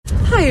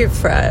Hi,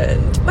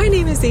 friend. My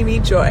name is Amy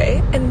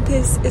Joy, and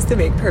this is the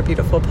Make Prayer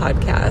Beautiful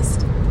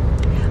podcast.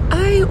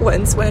 I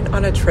once went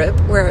on a trip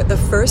where the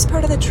first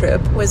part of the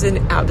trip was an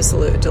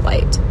absolute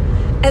delight,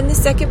 and the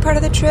second part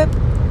of the trip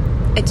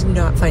I did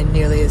not find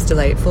nearly as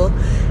delightful.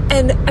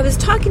 And I was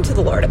talking to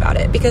the Lord about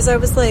it because I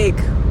was like,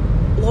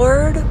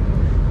 Lord,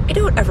 I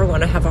don't ever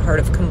want to have a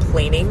heart of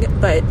complaining,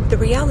 but the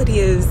reality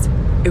is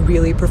I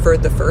really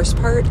preferred the first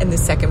part, and the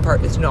second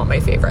part is not my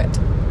favorite.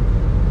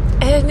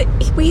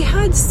 And we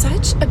had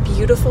such a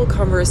beautiful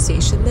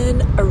conversation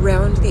then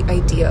around the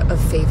idea of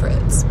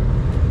favorites.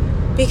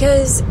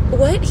 Because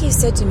what he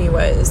said to me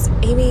was,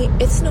 Amy,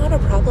 it's not a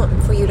problem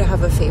for you to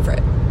have a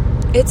favorite.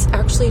 It's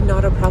actually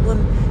not a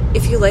problem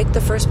if you like the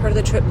first part of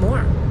the trip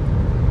more.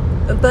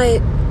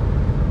 But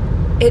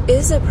it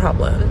is a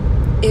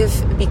problem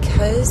if,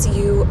 because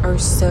you are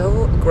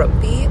so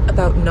grumpy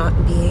about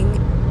not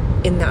being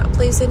in that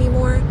place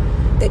anymore,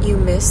 that you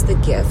miss the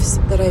gifts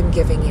that I'm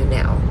giving you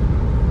now.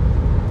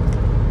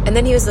 And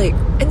then he was like,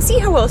 and see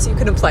how else you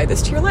can apply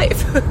this to your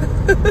life.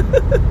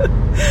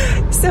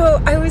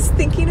 So I was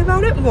thinking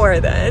about it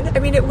more then. I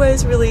mean, it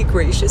was really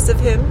gracious of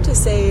him to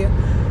say,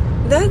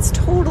 that's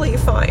totally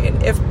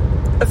fine if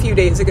a few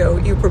days ago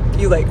you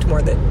liked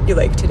more than you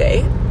like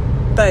today,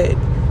 but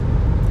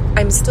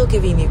I'm still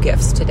giving you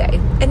gifts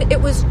today. And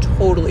it was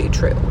totally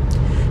true.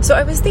 So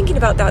I was thinking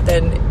about that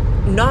then,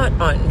 not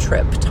on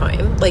trip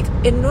time, like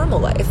in normal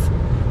life.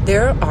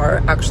 There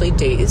are actually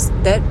days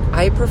that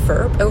I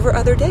prefer over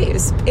other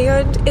days.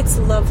 And it's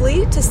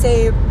lovely to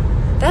say,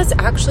 that's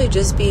actually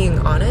just being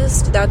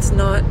honest. That's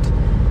not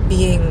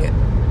being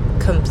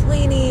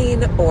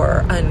complaining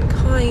or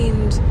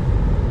unkind.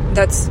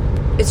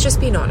 It's just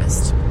being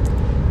honest.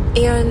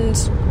 And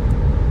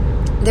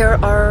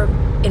there are,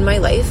 in my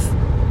life,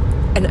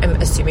 and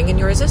I'm assuming in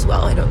yours as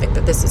well, I don't think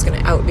that this is going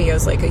to out me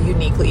as like a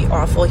uniquely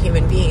awful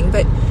human being,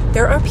 but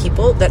there are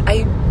people that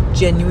I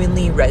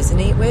genuinely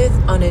resonate with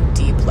on a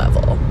deep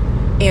level.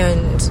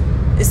 And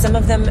some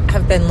of them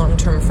have been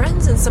long-term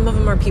friends, and some of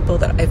them are people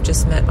that I've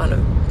just met on a,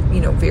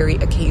 very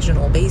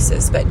occasional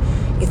basis. But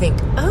you think,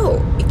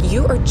 oh,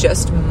 you're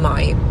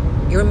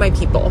my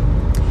people.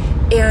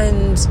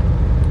 And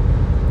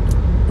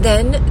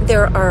then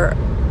there are,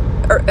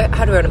 or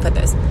how do I want to put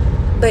this?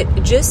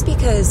 But just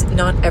because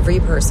not every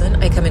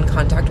person I come in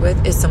contact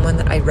with is someone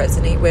that I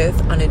resonate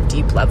with on a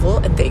deep level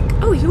and think,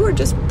 oh, you are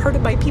just part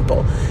of my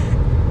people,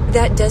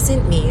 that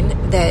doesn't mean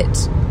that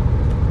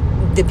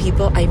the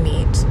people I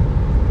meet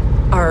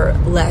are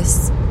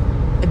less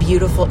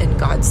beautiful in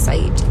God's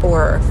sight,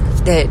 or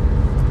that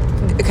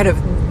kind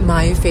of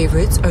my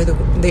favorites are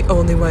the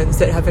only ones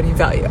that have any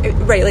value,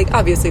 right? Like,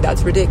 obviously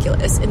that's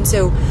ridiculous. And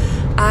so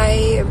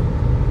I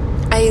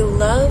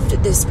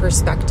loved this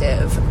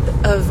perspective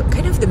of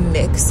kind of the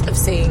mix of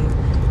saying,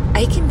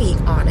 I can be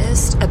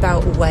honest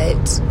about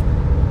what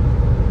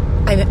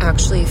I'm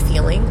actually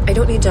feeling. I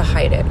don't need to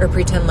hide it or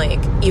pretend like,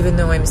 even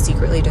though I'm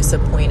secretly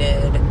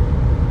disappointed,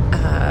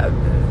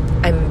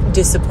 I'm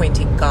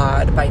disappointing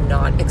God by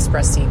not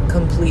expressing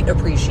complete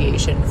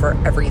appreciation for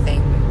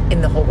everything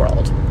in the whole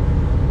world.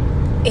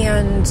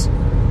 And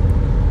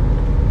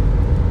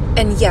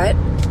yet,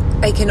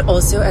 I can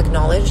also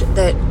acknowledge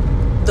that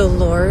the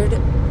Lord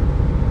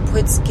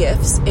puts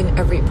gifts in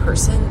every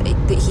person,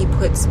 that he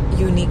puts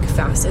unique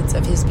facets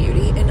of his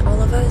beauty in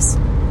all of us.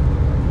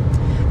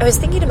 I was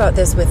thinking about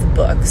this with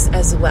books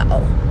as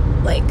well.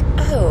 Like,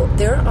 oh,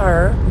 there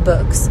are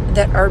books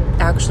that are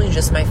actually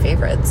just my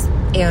favorites,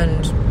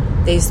 and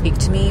they speak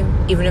to me,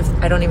 even if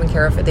I don't even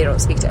care if they don't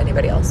speak to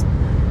anybody else,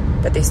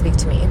 but they speak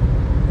to me.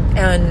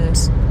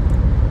 And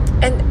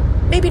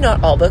maybe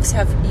not all books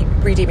have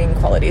redeeming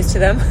qualities to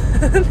them.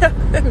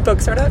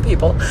 Books are not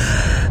people.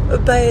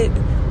 But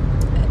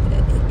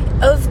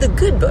of the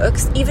good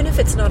books, even if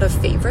it's not a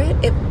favorite,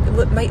 it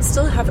might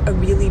still have a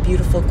really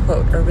beautiful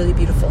quote or a really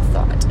beautiful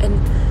thought.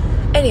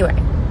 And anyway,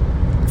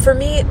 for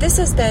me, this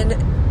has been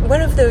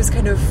one of those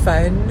kind of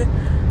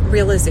fun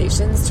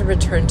realizations to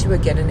return to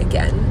again and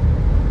again.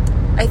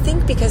 I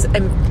think because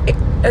I'm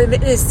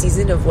in a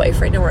season of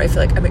life right now where I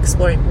feel like I'm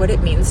exploring what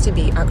it means to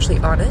be actually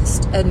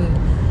honest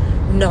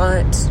and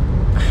not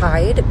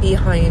hide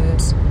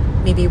behind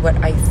maybe what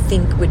I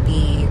think would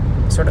be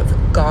sort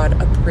of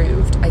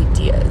God-approved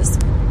ideas.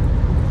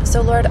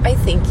 So Lord, I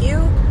thank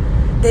you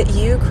that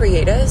you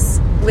create us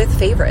with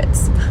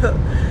favorites.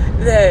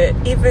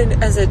 That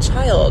even as a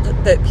child,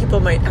 that people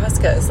might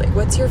ask us, like,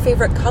 what's your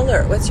favorite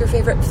color? What's your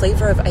favorite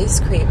flavor of ice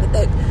cream?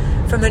 That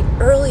from an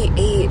early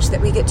age that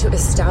we get to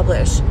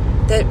establish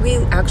that we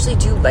actually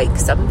do like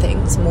some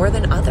things more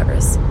than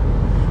others.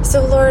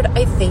 So Lord,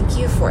 I thank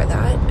you for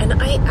that.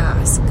 And I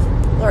ask,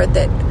 Lord,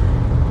 that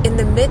in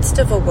the midst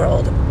of a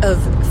world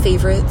of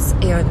favorites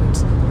and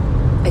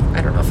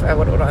I don't know if I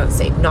would want to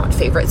say not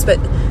favorites, but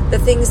the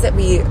things that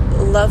we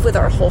love with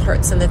our whole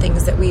hearts and the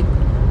things that we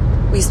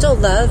still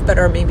love but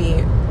are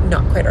maybe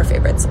not quite our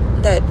favorites,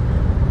 that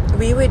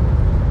we would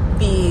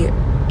be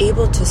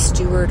able to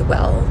steward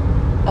well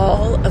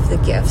all of the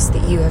gifts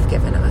that you have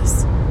given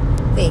us.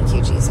 Thank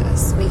you,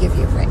 Jesus. We give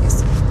you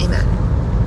praise. Amen.